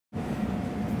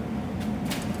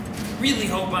really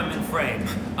hope I'm in frame.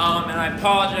 And I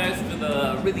apologize for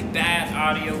the really bad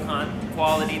audio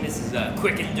quality. This is a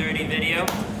quick and dirty video.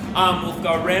 I'm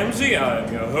Wolfgar Ramsey,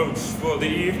 I'm your host for the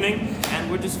evening, and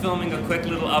we're just filming a quick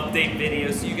little update video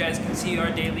so you guys can see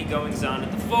our daily goings-on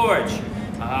at the forge.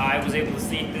 I was able to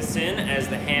sneak this in as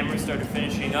the hammer started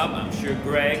finishing up. I'm sure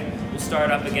Greg will start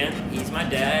up again. He's my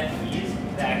dad, he's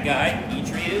that guy,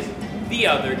 Petrie is the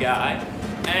other guy.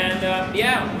 And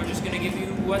yeah, we're just going to give you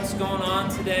what's going on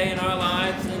today in our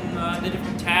lives and the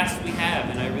different tasks we have.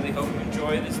 And I really hope you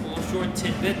enjoy this little short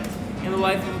tidbit in the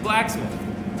life of a blacksmith.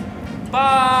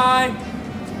 Bye!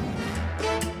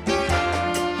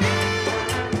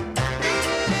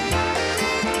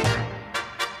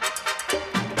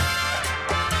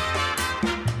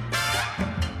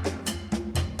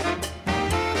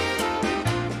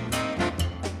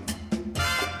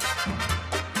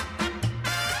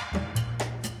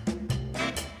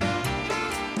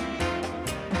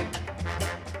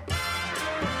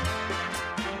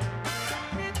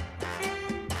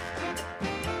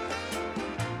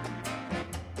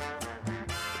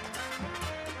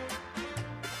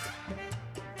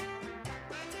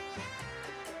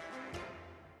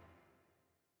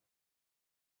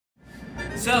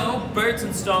 So, Bert's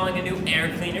installing a new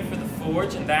air cleaner for the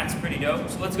forge, and that's pretty dope,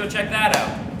 so let's go check that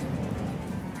out.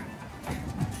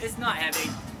 It's not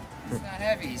heavy. It's not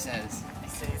heavy, he says. I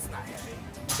say it's not heavy.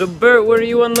 So Bert, what are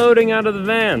you unloading out of the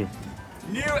van?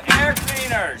 New air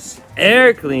cleaners!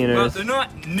 Air cleaners? Well, they're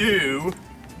not new,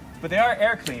 but they are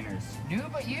air cleaners. New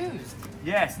but used.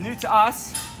 Yes, new to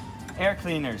us, air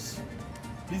cleaners.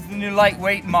 These are the new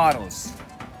lightweight models.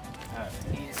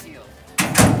 Need a seal.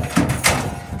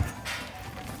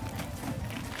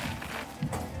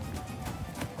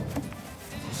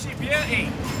 Beauty.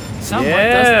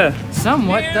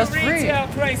 Somewhat dust free. Retail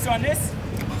price on this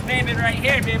baby right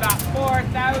here would be about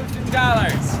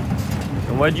 $4,000.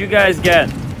 And what'd you guys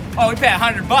get? Oh, we paid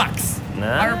 $100.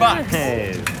 Nice.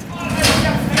 $100.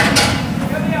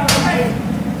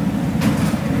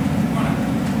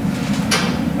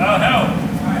 Oh, hell.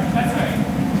 Alright, that's right.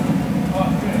 Oh,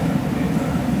 good.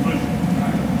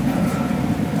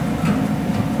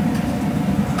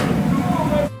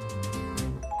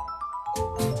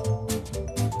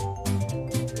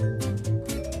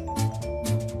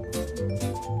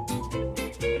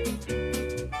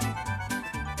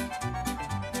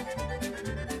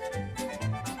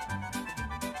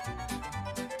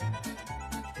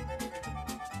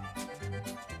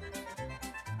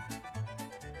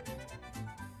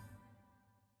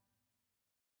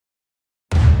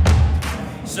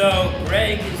 So,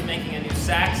 Greg is making a new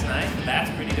Seax knife, and that's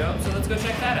pretty dope, so let's go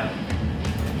check that out.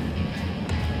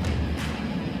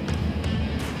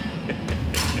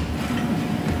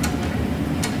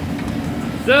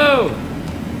 So,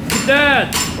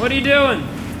 Dad, what are you doing?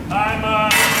 I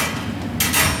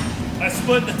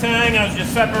split the tang. I was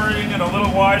just separating it a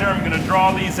little wider. I'm going to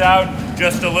draw these out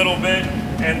just a little bit,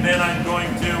 and then I'm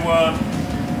going to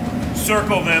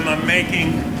circle them. I'm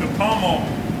making the pommel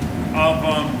of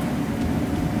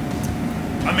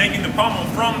I'm making the pommel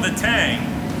from the tang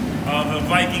of the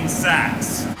Viking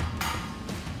Seax.